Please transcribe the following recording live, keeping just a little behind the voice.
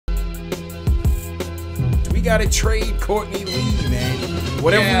we got to trade Courtney Lee, man.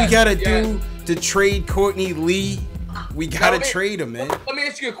 Whatever we got to do to trade Courtney Lee, we got to trade him, man. Let me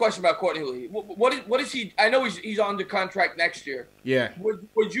ask you a question about Courtney Lee. What is he? I know he's under contract next year. Yeah.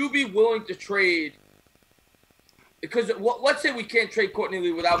 Would you be willing to trade? Because let's say we can't trade Courtney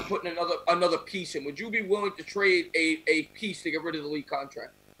Lee without putting another piece in. Would you be willing to trade a piece to get rid of the Lee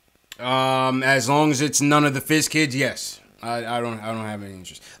contract? As long as it's none of the Fizz kids, yes. I don't have any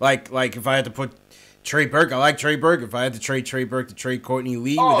interest. Like if I had to put Trey Burke, I like Trey Burke. If I had to trade Trey Burke to trade Courtney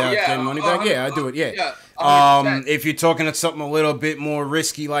Lee without getting money back, I'd do it. Yeah. If you're talking to something a little bit more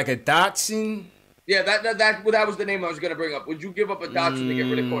risky, like a Dotson. Yeah, that was the name I was gonna bring up. Would you give up a Dotson to get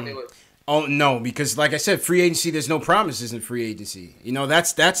rid of Courtney Lee? Oh no, because like I said, free agency. There's no promises in free agency. You know,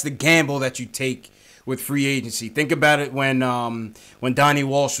 that's the gamble that you take with free agency. Think about it when Donnie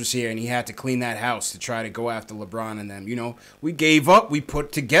Walsh was here and he had to clean that house to try to go after LeBron and them. You know, we gave up. We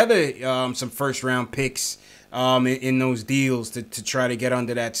put together some first round picks in those deals to try to get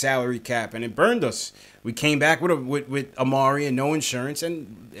under that salary cap, and it burned us. We came back with Amari and no insurance,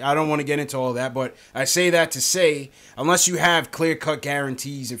 and I don't want to get into all that, but I say that to say, unless you have clear-cut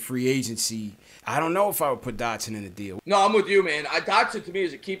guarantees in free agency, I don't know if I would put Dotson in the deal. No, I'm with you, man. Dotson, to me,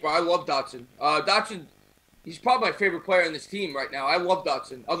 is a keeper. I love Dotson. Dotson, he's probably my favorite player in this team right now. I love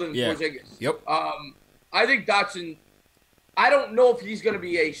Dotson, other than Porzingis. Yep. I think Dotson, I don't know if he's going to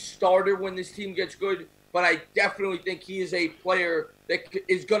be a starter when this team gets good, but I definitely think he is a player that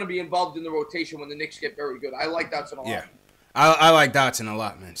is going to be involved in the rotation when the Knicks get very good. I like Dotson a lot. Yeah, I like Dotson a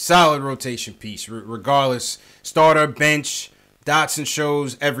lot, man. Solid rotation piece, regardless. Starter, bench, Dotson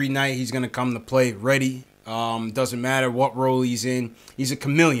shows every night he's going to come to play ready. Doesn't matter what role he's in. He's a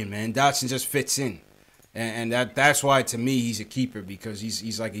chameleon, man. Dotson just fits in. And that's why, to me, he's a keeper, because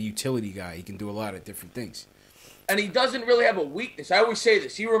he's like a utility guy. He can do a lot of different things. And he doesn't really have a weakness. I always say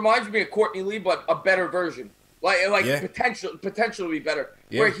this. He reminds me of Courtney Lee, but a better version. Potential to be better.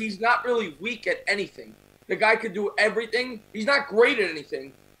 Yeah. Where he's not really weak at anything. The guy could do everything. He's not great at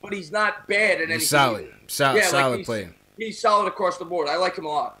anything, but he's not bad at anything. He's solid player. He's solid across the board. I like him a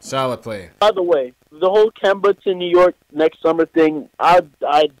lot. Solid player. By the way, the whole Kemba to New York next summer thing, I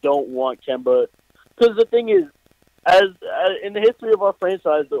don't want Kemba. Because the thing is, as in the history of our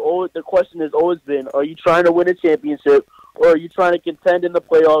franchise, the question has always been, are you trying to win a championship, or are you trying to contend in the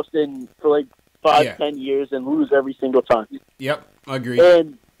playoffs for like 5-10 years and lose every single time? Yep, I agree.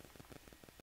 And